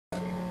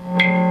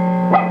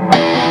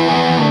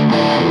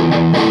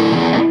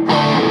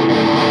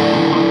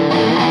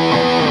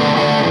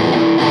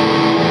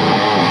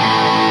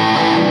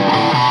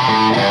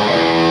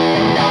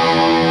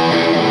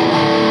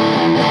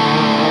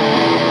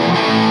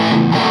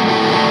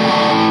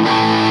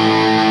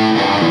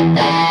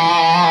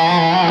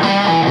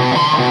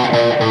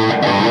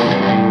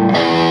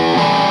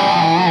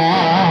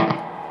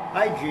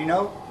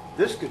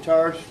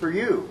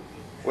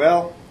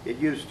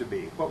used to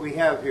be. What we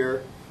have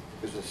here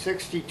is a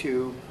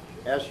 62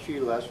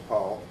 SG Les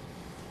Paul,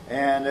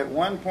 and at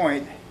one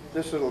point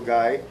this little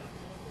guy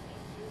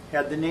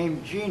had the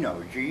name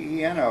Geno,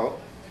 G-E-N-O,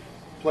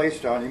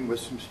 placed on him with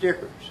some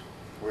stickers.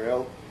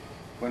 Well,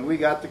 when we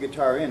got the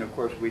guitar in, of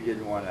course, we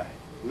didn't want to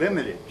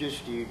limit it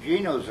just to you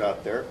Genos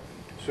out there.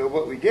 So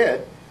what we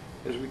did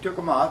is we took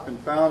them off and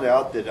found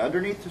out that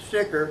underneath the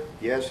sticker,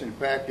 yes, in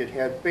fact, it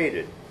had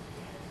faded.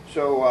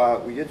 So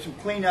we did some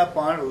cleanup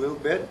on it a little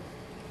bit,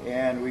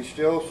 and we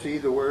still see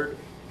the word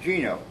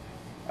Geno.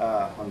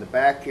 On the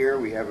back here,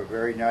 we have a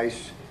very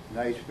nice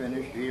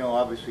finish. Geno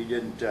obviously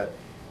didn't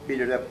beat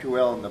it up too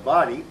well in the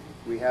body.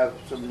 We have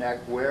some neck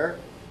wear.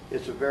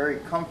 It's a very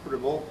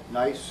comfortable,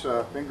 nice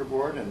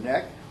fingerboard and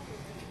neck.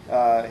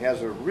 It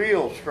has a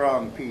real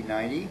strong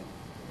P90.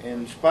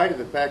 In spite of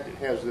the fact it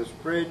has this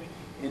bridge,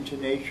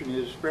 intonation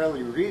is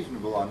fairly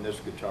reasonable on this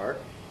guitar,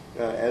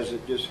 as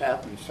it just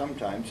happens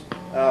sometimes.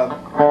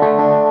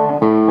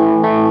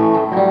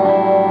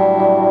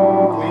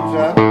 Cleans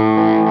up.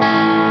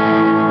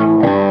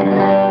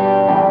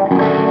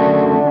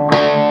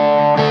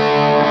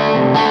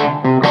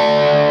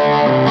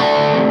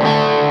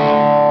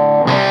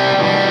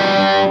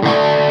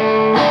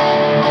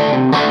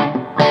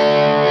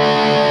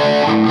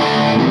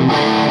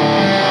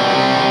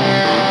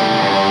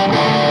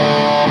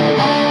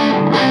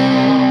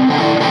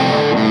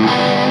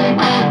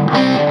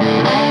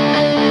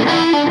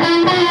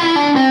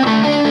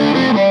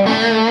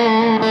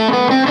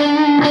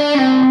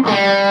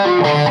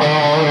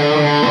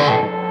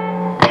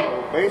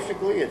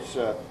 Basically, it's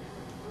a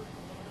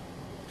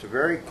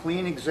very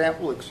clean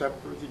example,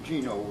 except for the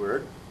Geno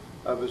word,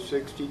 of a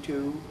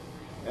 62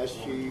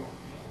 SG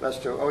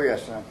Lesto. Oh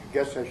yes, I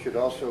guess I should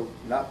also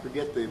not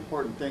forget the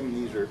important thing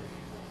these are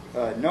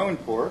known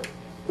for,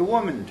 the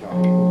woman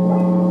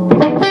tone.